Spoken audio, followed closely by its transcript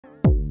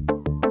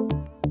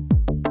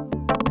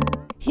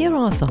Here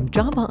are some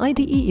Java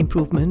IDE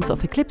improvements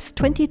of Eclipse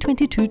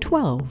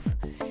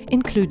 2022-12,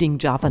 including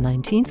Java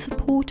 19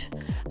 support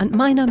and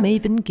minor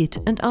Maven, Git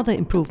and other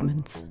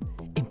improvements.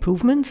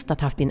 Improvements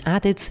that have been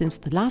added since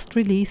the last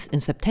release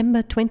in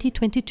September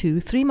 2022,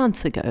 3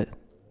 months ago.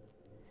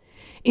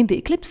 In the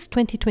Eclipse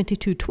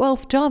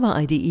 2022-12 Java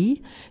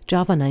IDE,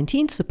 Java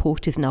 19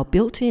 support is now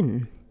built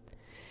in.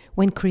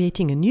 When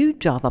creating a new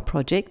Java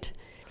project,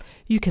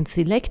 you can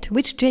select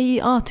which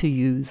JER to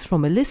use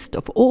from a list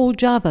of all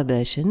Java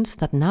versions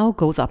that now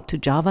goes up to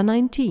Java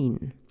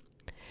 19.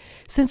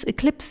 Since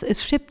Eclipse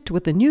is shipped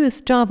with the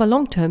newest Java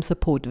long-term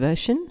support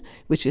version,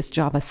 which is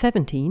Java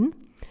 17,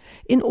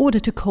 in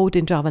order to code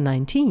in Java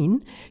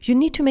 19, you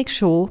need to make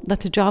sure that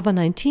the Java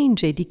 19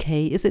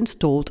 JDK is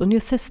installed on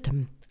your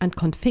system and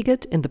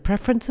configured in the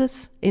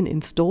preferences in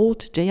installed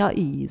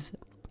JREs.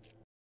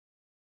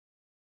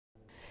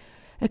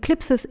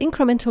 Eclipse's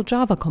incremental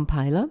Java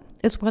compiler,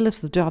 as well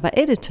as the Java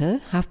editor,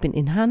 have been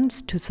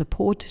enhanced to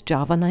support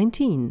Java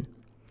 19.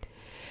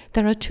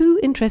 There are two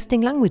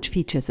interesting language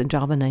features in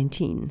Java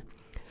 19,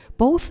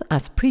 both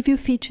as preview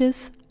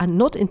features and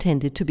not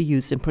intended to be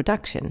used in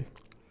production.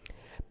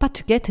 But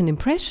to get an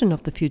impression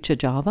of the future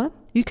Java,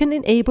 you can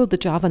enable the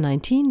Java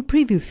 19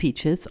 preview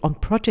features on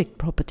project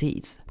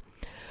properties.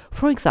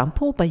 For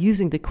example, by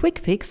using the quick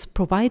fix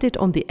provided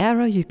on the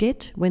error you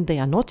get when they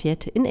are not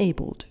yet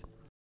enabled.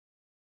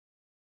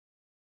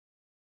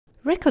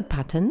 Record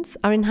patterns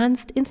are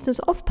enhanced instance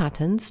of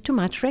patterns to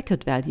match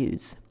record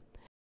values.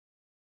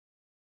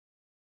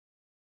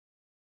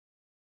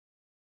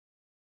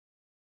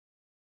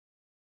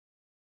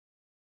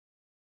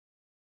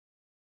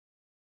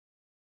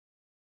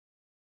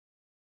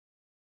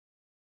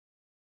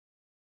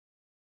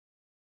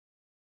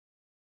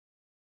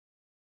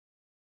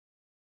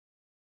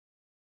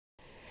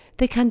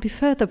 They can be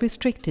further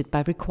restricted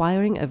by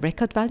requiring a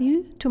record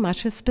value to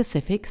match a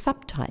specific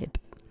subtype.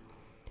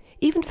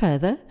 Even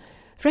further,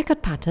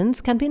 record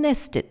patterns can be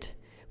nested,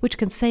 which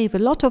can save a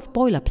lot of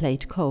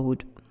boilerplate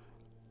code.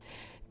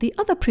 The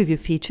other preview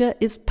feature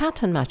is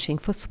pattern matching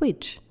for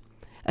switch,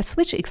 a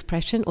switch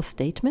expression or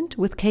statement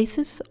with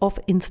cases of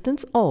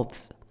instance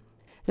ofs.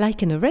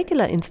 Like in a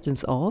regular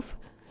instance of,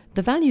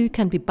 the value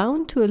can be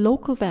bound to a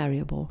local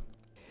variable.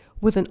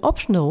 With an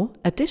optional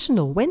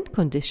additional when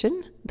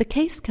condition, the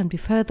case can be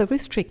further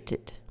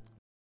restricted.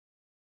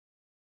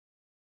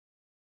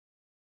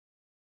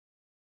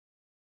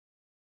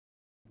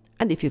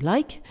 And if you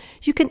like,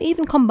 you can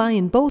even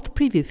combine both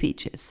preview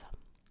features.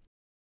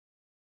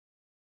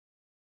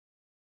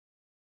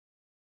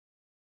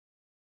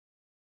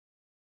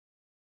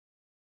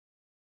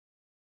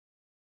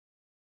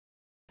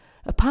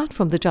 Apart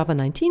from the Java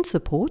 19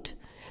 support,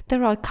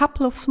 there are a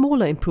couple of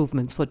smaller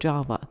improvements for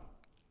Java.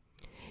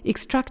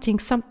 Extracting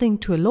something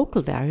to a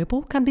local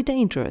variable can be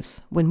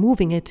dangerous when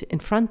moving it in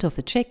front of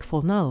a check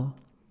for null.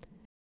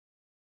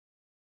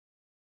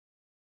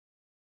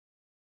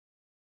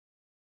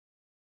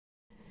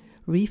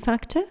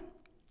 Refactor,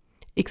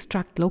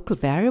 extract local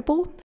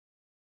variable,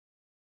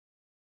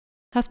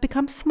 has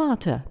become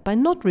smarter by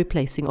not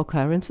replacing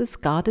occurrences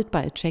guarded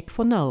by a check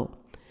for null,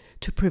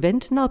 to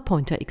prevent null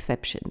pointer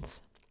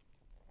exceptions.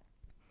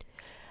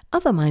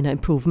 Other minor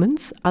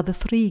improvements are the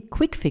 3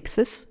 quick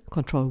fixes,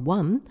 Control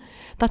 1,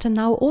 that are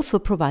now also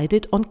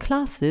provided on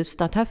classes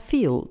that have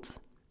fields.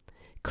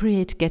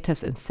 Create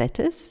getters and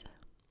setters,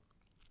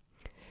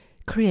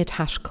 create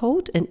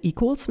hashcode and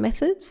equals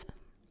methods,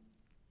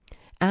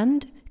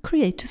 and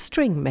create a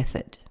string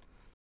method.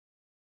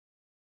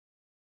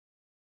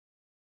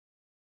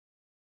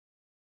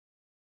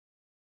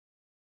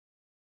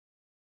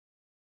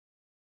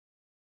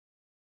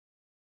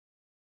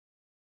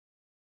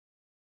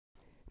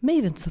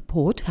 Maven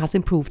support has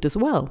improved as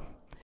well.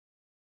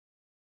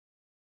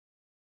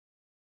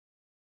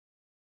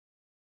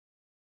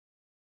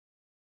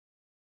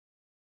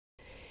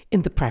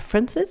 In the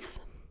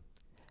preferences,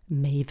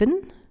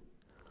 Maven,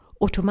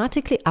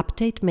 automatically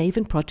update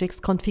Maven project's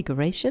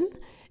configuration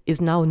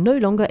is now no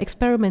longer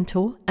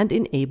experimental and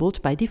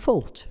enabled by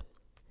default.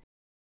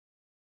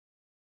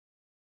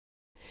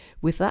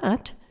 With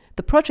that,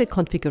 the project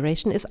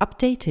configuration is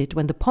updated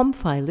when the POM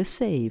file is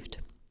saved.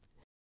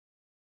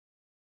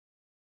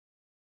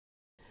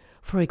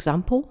 For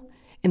example,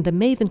 in the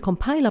Maven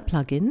compiler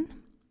plugin,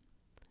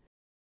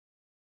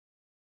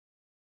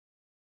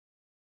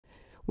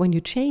 when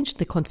you change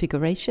the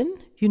configuration,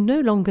 you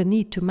no longer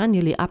need to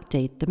manually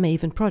update the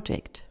Maven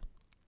project.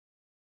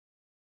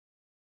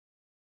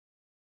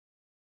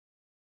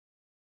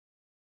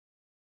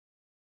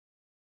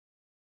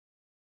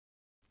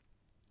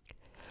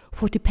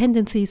 For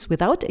dependencies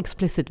without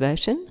explicit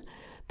version,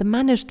 the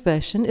managed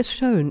version is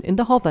shown in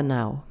the hover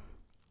now.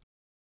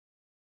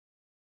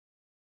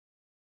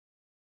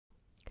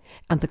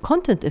 And the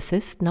Content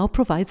Assist now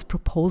provides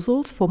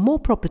proposals for more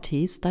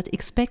properties that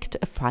expect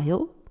a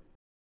file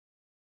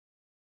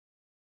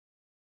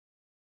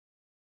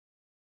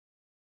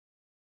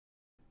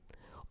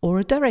or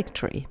a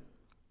directory.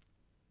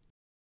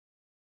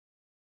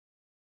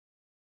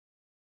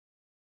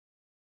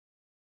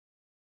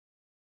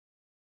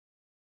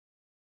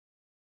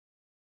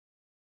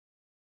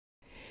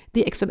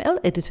 The XML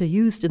editor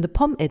used in the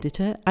POM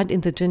editor and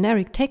in the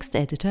generic text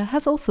editor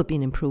has also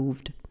been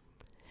improved.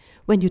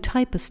 When you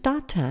type a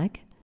start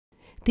tag,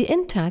 the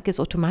end tag is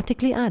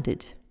automatically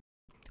added.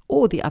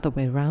 Or the other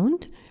way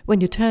around,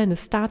 when you turn a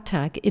start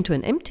tag into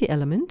an empty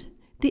element,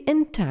 the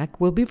end tag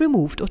will be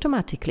removed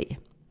automatically.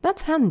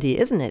 That's handy,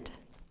 isn't it?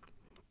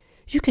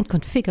 You can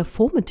configure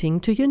formatting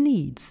to your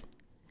needs.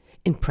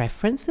 In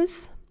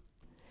Preferences,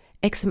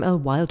 XML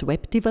Wild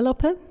Web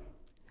Developer,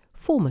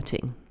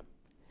 Formatting.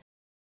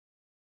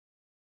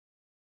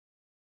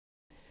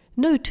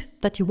 Note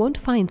that you won't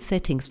find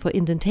settings for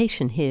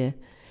indentation here,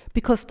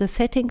 because the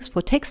settings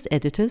for text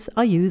editors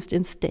are used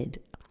instead.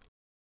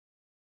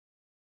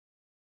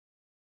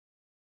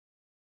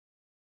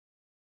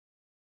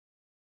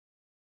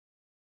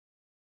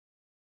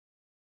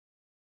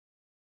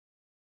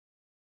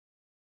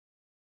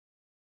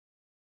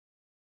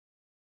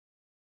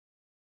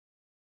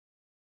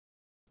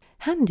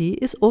 Handy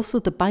is also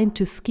the bind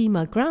to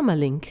schema grammar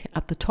link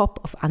at the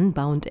top of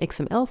unbound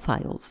XML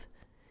files.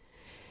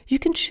 You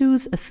can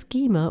choose a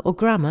schema or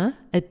grammar,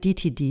 a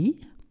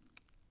DTD,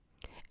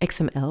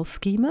 XML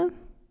schema,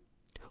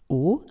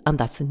 or, and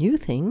that's a new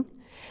thing,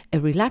 a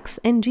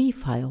relax.ng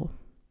file.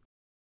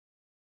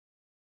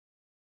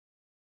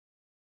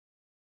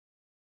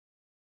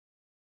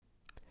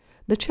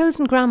 The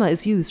chosen grammar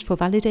is used for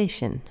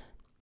validation.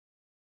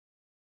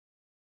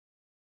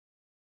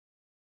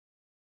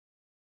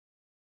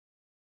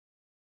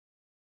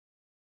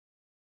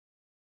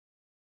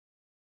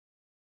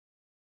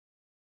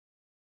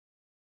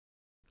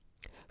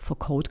 For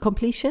code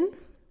completion,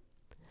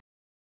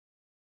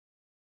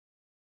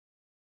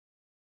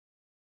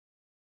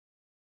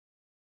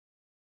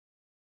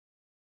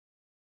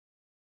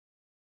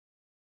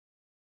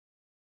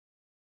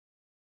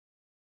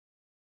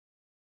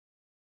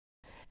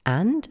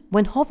 and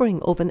when hovering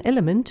over an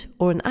element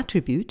or an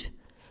attribute,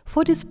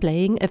 for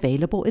displaying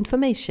available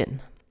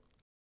information.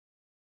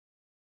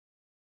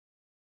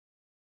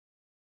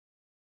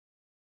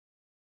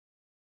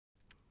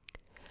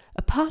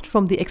 Apart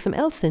from the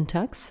XML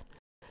syntax,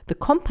 the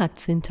compact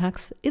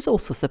syntax is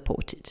also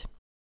supported.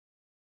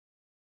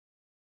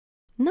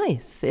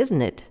 Nice,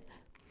 isn't it?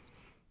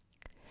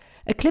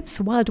 Eclipse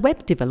Wild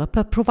Web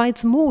Developer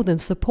provides more than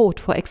support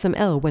for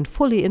XML when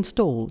fully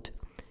installed,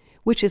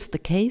 which is the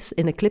case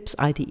in Eclipse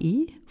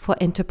IDE for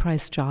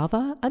Enterprise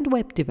Java and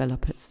web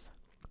developers.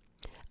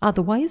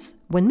 Otherwise,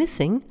 when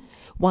missing,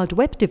 Wild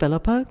Web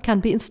Developer can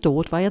be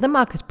installed via the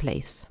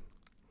marketplace,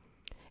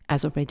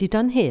 as already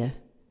done here.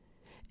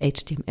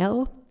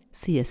 HTML,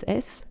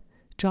 CSS,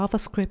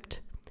 JavaScript,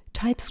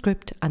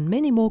 TypeScript and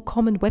many more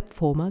common web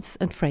formats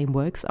and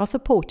frameworks are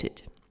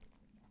supported.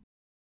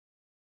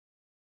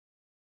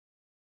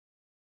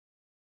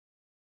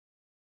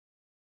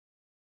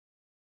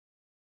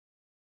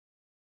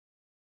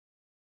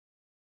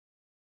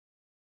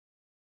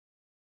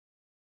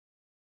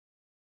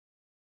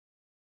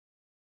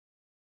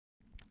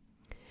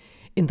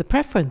 In the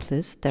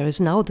Preferences, there is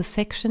now the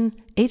section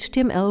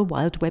HTML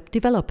Wild Web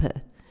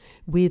Developer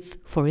with,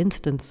 for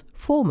instance,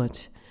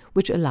 Format,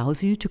 which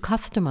allows you to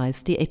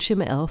customize the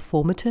HTML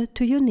formatter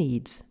to your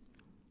needs.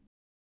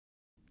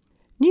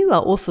 New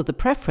are also the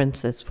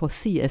preferences for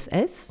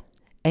CSS,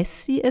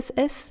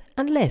 SCSS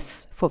and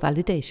less for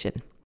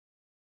validation.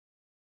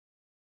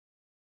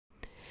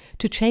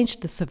 To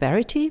change the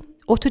severity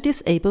or to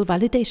disable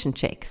validation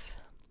checks.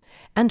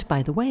 And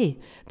by the way,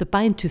 the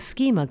bind to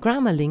schema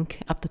grammar link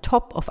at the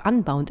top of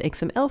unbound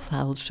XML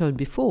files shown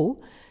before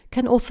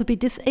can also be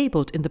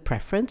disabled in the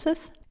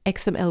Preferences,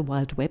 XML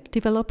Wild Web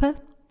Developer,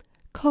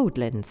 Code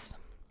Lens.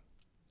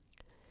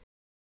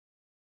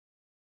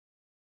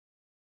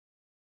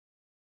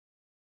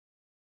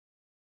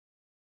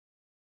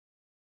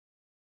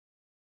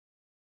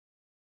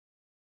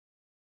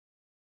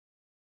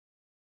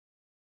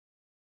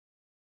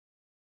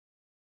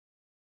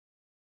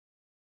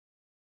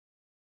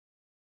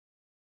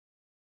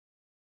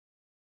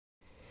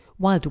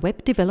 Wild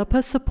Web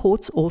Developer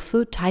supports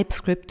also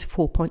TypeScript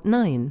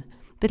 4.9,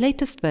 the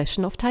latest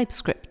version of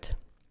TypeScript.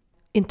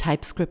 In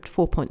TypeScript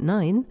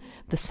 4.9,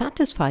 the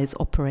satisfies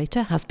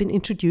operator has been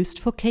introduced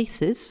for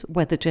cases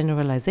where the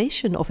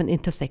generalization of an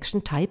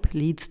intersection type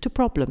leads to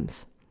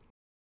problems.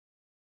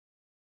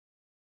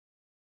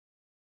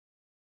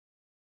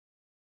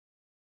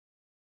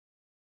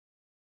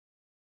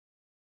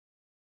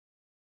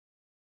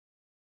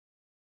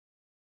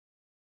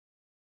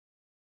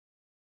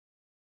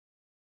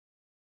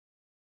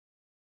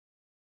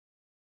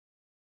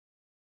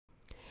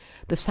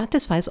 The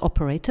satisfies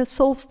operator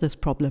solves this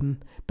problem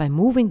by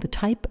moving the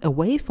type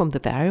away from the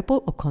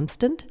variable or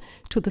constant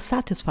to the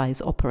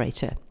satisfies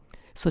operator,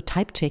 so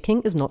type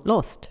checking is not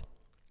lost.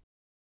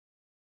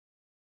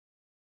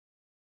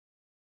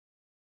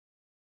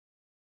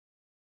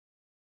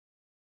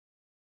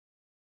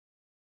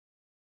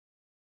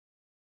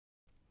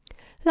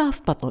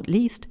 Last but not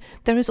least,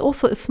 there is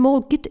also a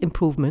small Git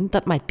improvement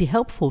that might be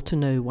helpful to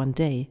know one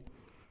day.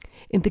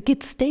 In the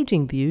Git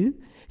staging view,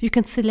 you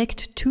can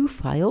select two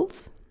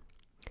files,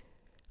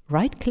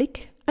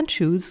 right-click and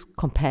choose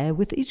Compare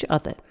with each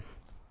other.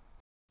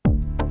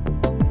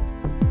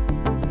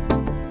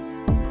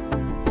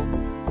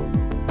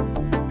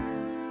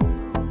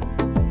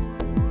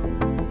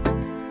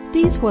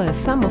 These were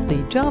some of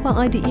the Java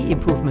IDE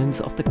improvements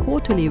of the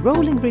quarterly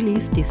rolling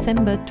release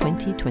December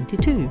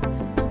 2022.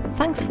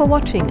 Thanks for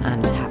watching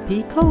and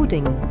happy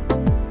coding!